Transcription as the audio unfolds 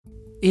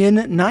In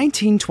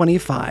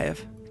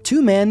 1925,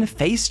 two men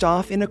faced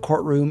off in a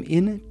courtroom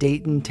in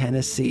Dayton,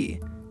 Tennessee.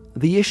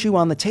 The issue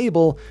on the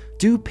table: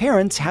 do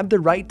parents have the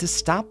right to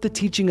stop the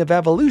teaching of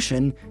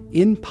evolution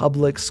in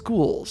public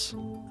schools?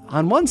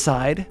 On one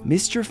side,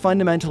 Mr.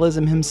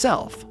 Fundamentalism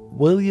himself,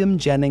 William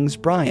Jennings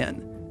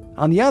Bryan.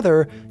 On the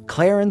other,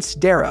 Clarence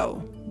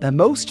Darrow, the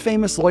most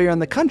famous lawyer in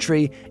the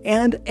country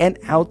and an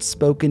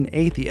outspoken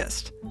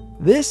atheist.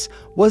 This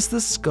was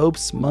the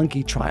Scopes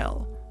monkey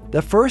trial,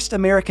 the first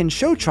American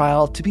show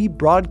trial to be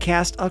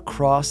broadcast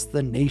across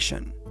the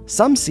nation.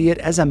 Some see it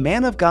as a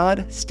man of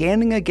God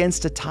standing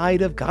against a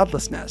tide of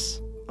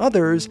godlessness.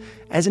 Others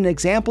as an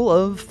example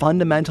of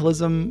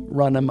fundamentalism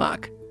run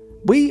amok.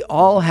 We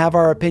all have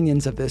our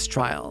opinions of this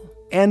trial,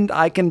 and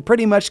I can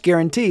pretty much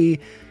guarantee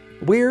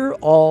we're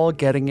all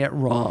getting it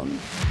wrong.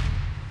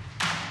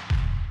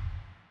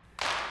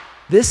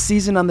 This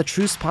season on the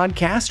Truce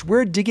Podcast,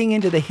 we're digging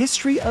into the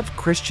history of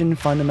Christian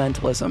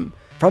fundamentalism,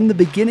 from the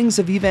beginnings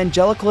of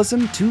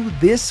evangelicalism to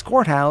this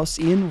courthouse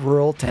in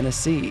rural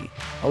Tennessee.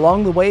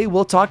 Along the way,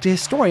 we'll talk to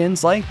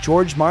historians like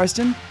George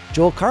Marsden,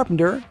 Joel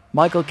Carpenter,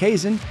 Michael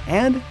Kazin,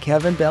 and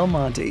Kevin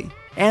Belmonte.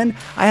 And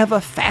I have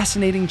a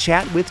fascinating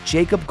chat with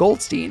Jacob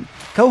Goldstein,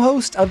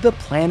 co-host of the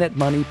Planet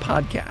Money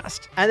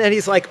podcast. And then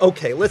he's like,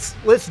 okay, let's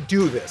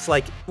do this.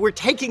 Like, we're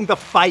taking the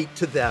fight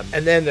to them.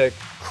 And then the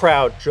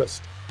crowd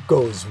just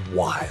goes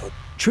wild.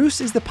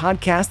 Truce is the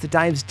podcast that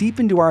dives deep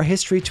into our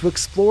history to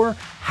explore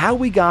how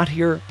we got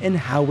here and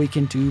how we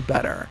can do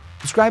better.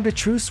 Subscribe to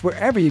Truce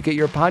wherever you get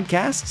your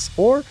podcasts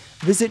or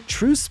visit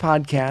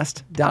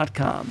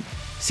trucepodcast.com.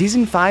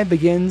 Season 5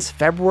 begins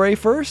February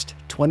 1st,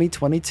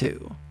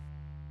 2022.